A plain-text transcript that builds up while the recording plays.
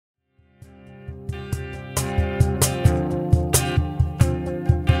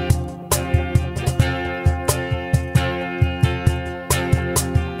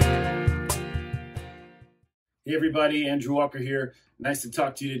Hey everybody, Andrew Walker here. Nice to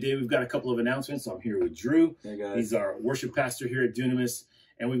talk to you today. We've got a couple of announcements. I'm here with Drew. Hey guys. He's our worship pastor here at Dunamis,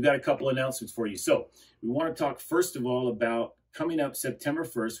 and we've got a couple of announcements for you. So we want to talk first of all about coming up September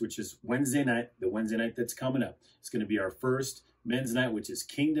 1st, which is Wednesday night, the Wednesday night that's coming up. It's going to be our first men's night, which is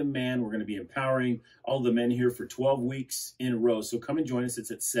Kingdom Man. We're going to be empowering all the men here for 12 weeks in a row. So come and join us.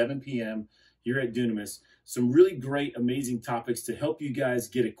 It's at 7 p.m. here at Dunamis. Some really great, amazing topics to help you guys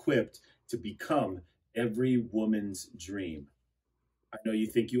get equipped to become every woman's dream. I know you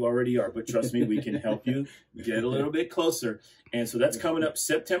think you already are, but trust me, we can help you get a little bit closer. And so that's coming up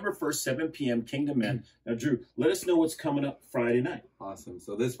September 1st, 7 p.m., Kingdom Men. Now, Drew, let us know what's coming up Friday night. Awesome.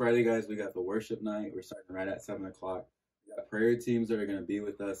 So this Friday, guys, we got the worship night. We're starting right at 7 o'clock. We got prayer teams that are going to be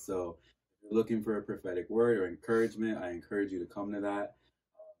with us. So if you're looking for a prophetic word or encouragement, I encourage you to come to that.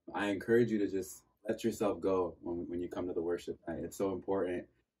 I encourage you to just let yourself go when you come to the worship night. It's so important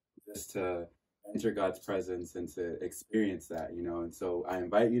just to enter God's presence and to experience that, you know. And so I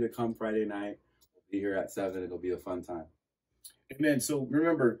invite you to come Friday night. We'll be here at 7. It'll be a fun time. Amen. So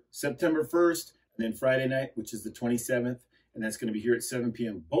remember, September 1st and then Friday night, which is the 27th, and that's going to be here at 7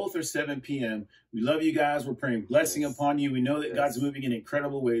 p.m. Both are 7 p.m. We love you guys. We're praying blessing upon you. We know that God's moving in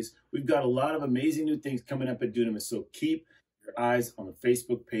incredible ways. We've got a lot of amazing new things coming up at Dunamis, so keep your eyes on the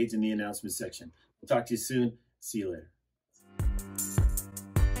Facebook page in the announcement section. We'll talk to you soon. See you later.